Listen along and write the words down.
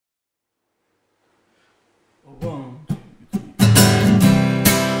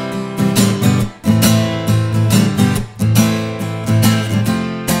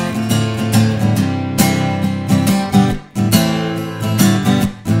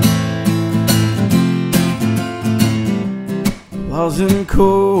Wasn't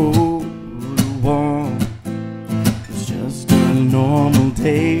cold or warm, it's just a normal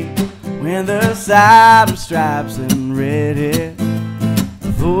day when the side of stripes and red hair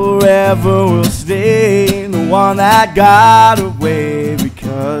forever will stay. The one that got away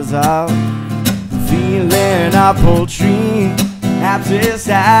because of the feeling of poultry. Perhaps this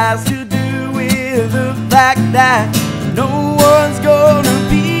has to do with the fact that no one's gonna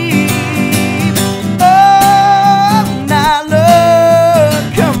be. Oh, now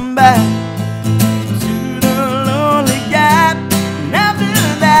love, come back to the lonely gap, and after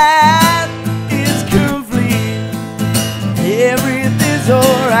that it's complete. Everything's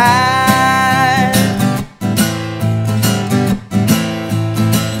alright.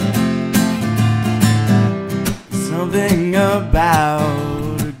 Something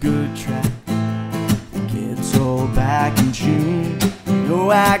about a good track gets all back in tune.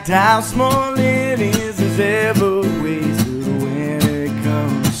 No act how small it is ever wasted when it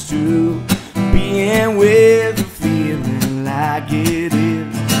comes to being with a feeling like it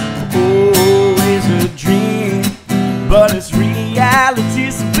is always a dream, but it's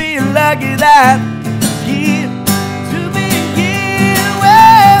reality. So be lucky that you to begin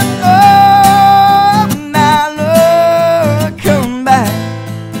with. Oh, now Lord, come back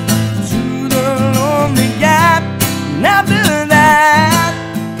to the lonely gap, and after that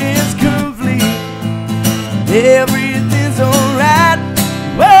it's complete. Everything's alright.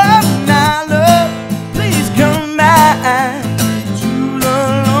 Oh, now Lord, please come back to the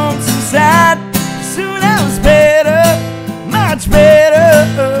lonesome side. Soon I was better, much better,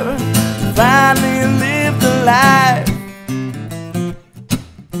 to finally live the life.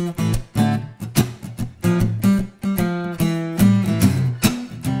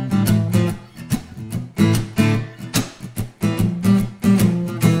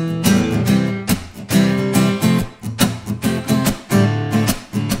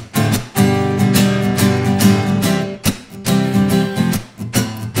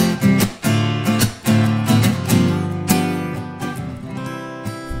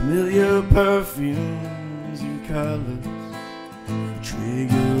 Familiar perfumes and colors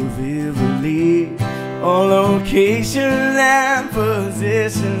trigger vividly all locations and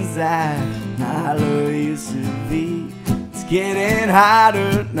positions that my love used to be. It's getting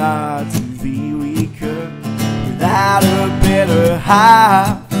harder not to be weaker without a better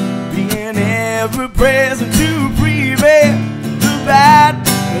half, being ever present to prevent the bad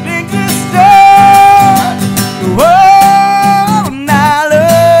that it could start. Whoa.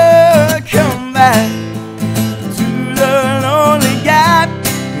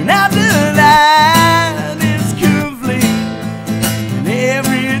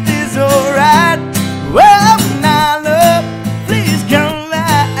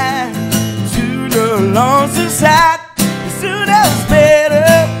 Lonesome side.